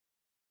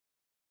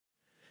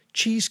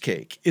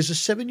Cheesecake is a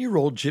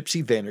 7-year-old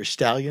Gypsy Vanner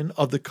stallion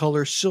of the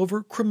color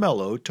silver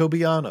cremello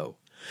tobiano,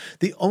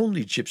 the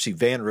only Gypsy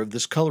Vanner of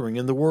this coloring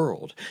in the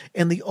world,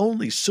 and the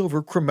only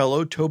silver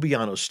cremello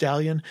tobiano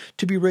stallion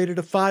to be rated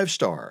a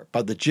 5-star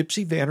by the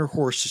Gypsy Vanner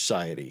Horse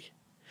Society.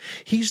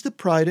 He's the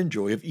pride and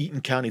joy of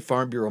Eaton County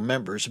Farm Bureau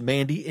members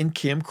Mandy and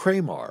Kim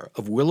Kramar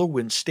of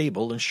WillowWind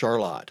Stable in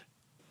Charlotte.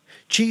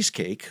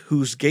 Cheesecake,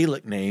 whose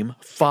Gaelic name,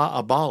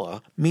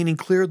 Faugh-A-Ballagh, meaning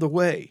clear the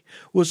way,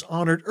 was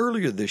honored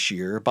earlier this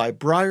year by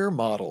Breyer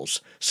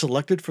Models,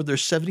 selected for their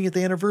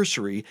 70th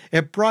anniversary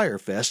at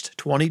Breyerfest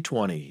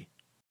 2020.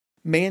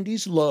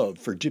 Mandy's love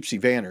for Gypsy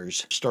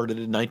Vanners started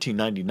in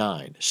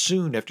 1999,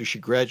 soon after she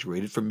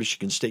graduated from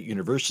Michigan State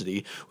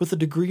University with a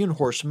degree in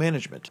horse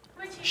management.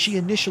 She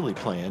initially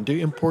planned to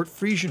import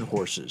Friesian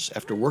horses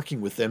after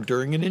working with them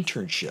during an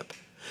internship.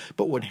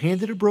 But when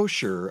handed a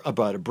brochure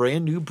about a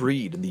brand new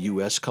breed in the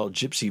U.S. called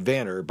Gypsy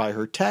Vanner by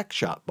her tack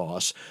shop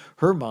boss,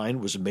 her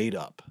mind was made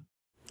up.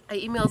 I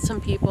emailed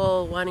some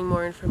people wanting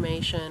more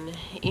information,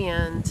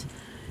 and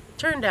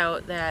turned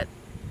out that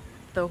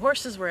the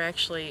horses were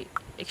actually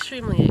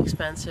extremely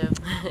expensive,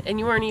 and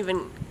you weren't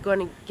even going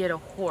to get a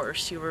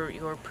horse. You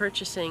were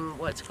purchasing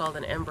what's called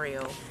an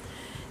embryo,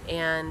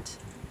 and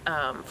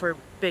for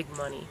big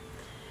money.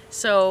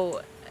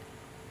 So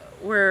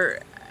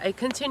I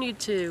continued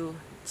to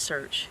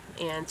search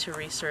and to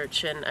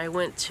research, and I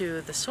went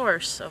to the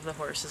source of the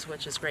horses,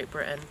 which is Great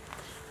Britain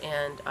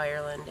and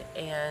Ireland,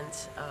 and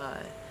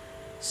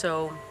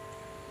so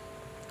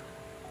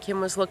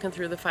Kim was looking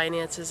through the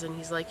finances, and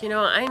he's like,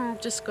 I'm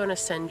just going to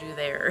send you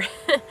there.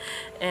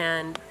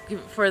 And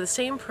for the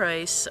same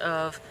price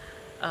of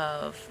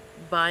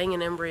buying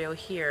an embryo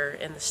here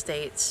in the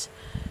States,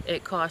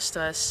 it cost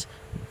us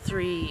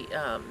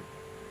the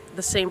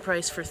same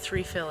price for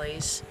 3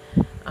 fillies.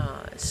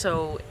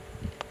 So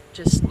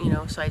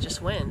I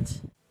just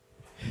went.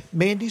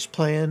 Mandy's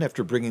plan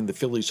after bringing the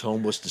fillies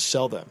home was to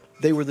sell them.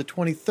 They were the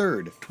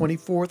 23rd,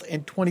 24th,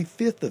 and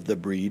 25th of the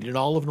breed in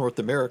all of North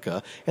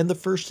America and the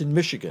first in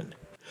Michigan.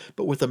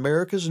 But with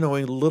Americans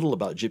knowing little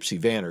about Gypsy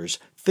Vanners,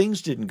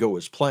 things didn't go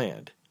as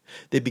planned.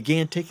 They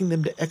began taking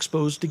them to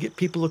expos to get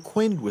people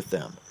acquainted with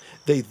them.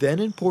 They then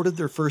imported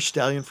their first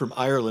stallion from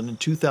Ireland in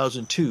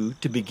 2002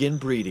 to begin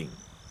breeding.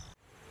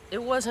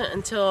 It wasn't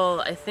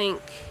until, I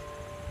think,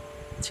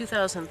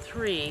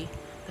 2003,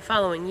 the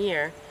following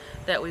year,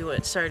 that we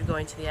started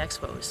going to the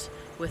expos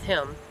with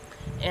him.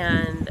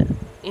 And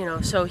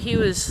so he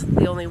was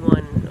the only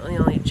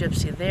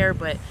gypsy there,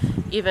 but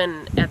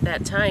even at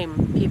that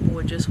time people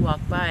would just walk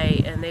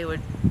by and they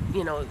would,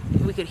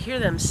 we could hear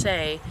them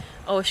say,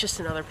 oh, it's just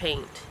another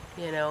paint,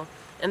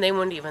 and they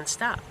wouldn't even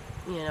stop,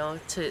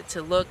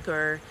 to look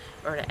or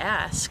to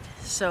ask.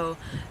 So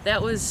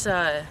that was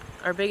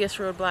our biggest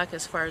roadblock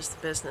as far as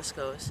the business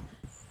goes.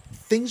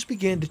 Things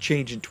began to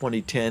change in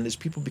 2010 as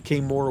people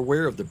became more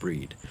aware of the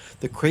breed.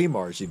 The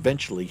Kramars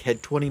eventually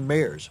had 20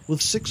 mares,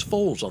 with 6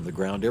 foals on the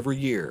ground every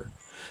year.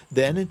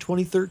 Then in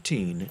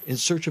 2013, in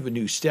search of a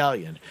new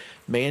stallion,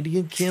 Mandy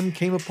and Kim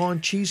came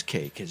upon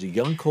Cheesecake as a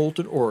young colt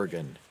in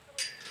Oregon.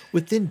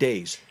 Within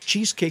days,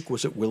 Cheesecake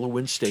was at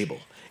WillowWind Stable,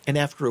 and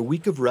after a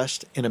week of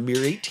rest and a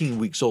mere 18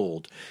 weeks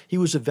old, he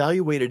was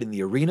evaluated in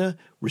the arena,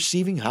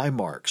 receiving high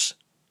marks.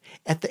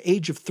 At the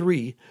age of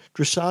 3,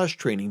 dressage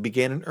training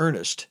began in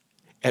earnest.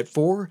 At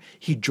 4,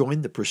 he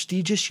joined the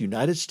prestigious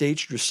United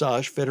States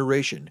Dressage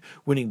Federation,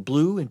 winning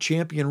blue and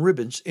champion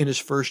ribbons in his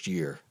first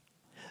year.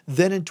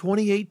 Then in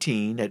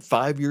 2018, at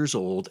 5 years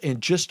old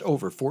and just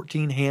over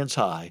 14 hands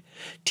high,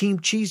 Team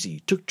Cheesy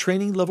took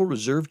training level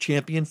reserve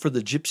champion for the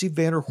Gypsy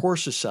Vanner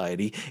Horse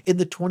Society in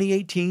the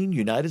 2018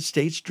 United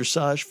States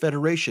Dressage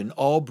Federation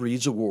All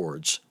Breeds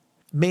Awards.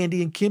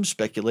 Mandy and Kim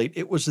speculate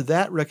it was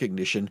that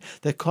recognition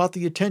that caught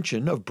the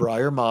attention of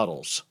Breyer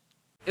Models.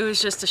 It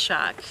was just a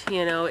shock,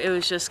 it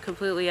was just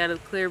completely out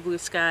of the clear blue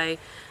sky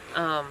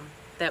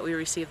that we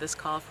received this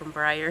call from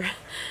Breyer.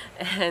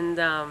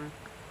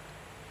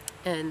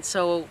 And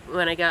so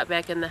when I got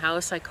back in the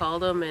house, I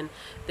called them, and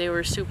they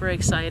were super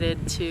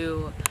excited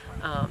to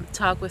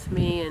talk with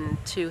me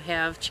and to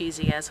have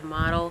Cheesy as a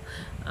model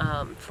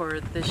for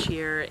this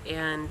year.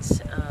 And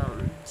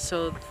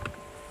so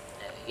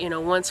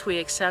once we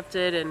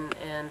accepted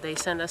and they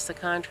sent us the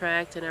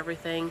contract and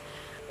everything,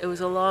 it was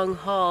a long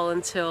haul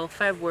until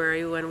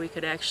February when we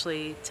could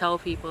actually tell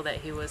people that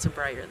he was a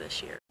Breyer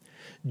this year.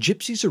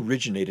 Gypsies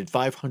originated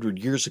 500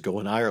 years ago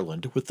in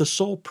Ireland with the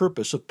sole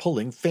purpose of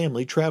pulling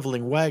family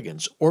traveling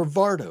wagons, or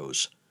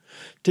vardos.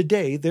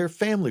 Today, they're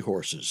family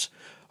horses.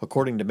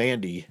 According to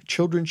Mandy,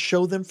 children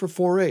show them for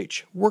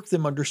 4-H, work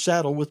them under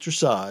saddle with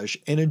dressage,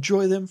 and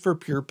enjoy them for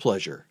pure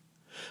pleasure.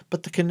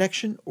 But the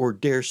connection, or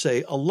dare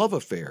say a love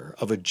affair,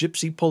 of a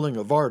gypsy pulling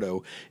a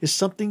vardo is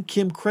something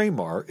Kim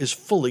Kramar is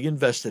fully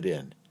invested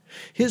in.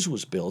 His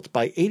was built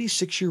by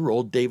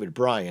 86-year-old David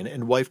Bryan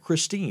and wife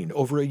Christine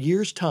over a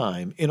year's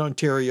time in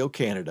Ontario,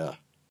 Canada.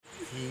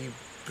 He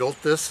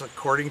built this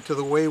according to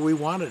the way we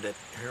wanted it.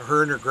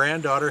 Her and her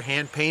granddaughter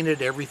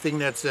hand-painted everything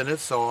that's in it,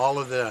 so all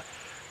of the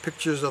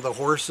pictures of the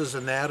horses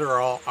and that are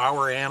all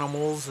our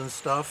animals and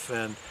stuff,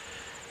 and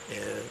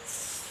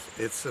it's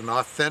It's an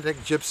authentic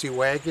gypsy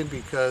wagon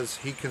because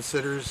he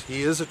considers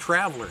he is a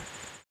traveler.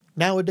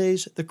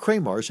 Nowadays, the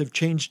Kramars have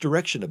changed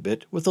direction a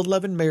bit with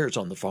 11 mares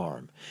on the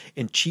farm,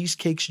 and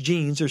Cheesecake's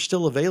genes are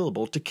still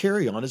available to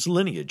carry on his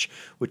lineage,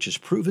 which has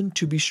proven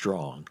to be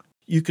strong.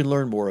 You can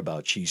learn more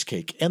about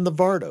Cheesecake and the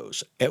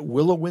Vardos at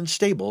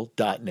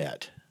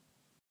willowwindstable.net.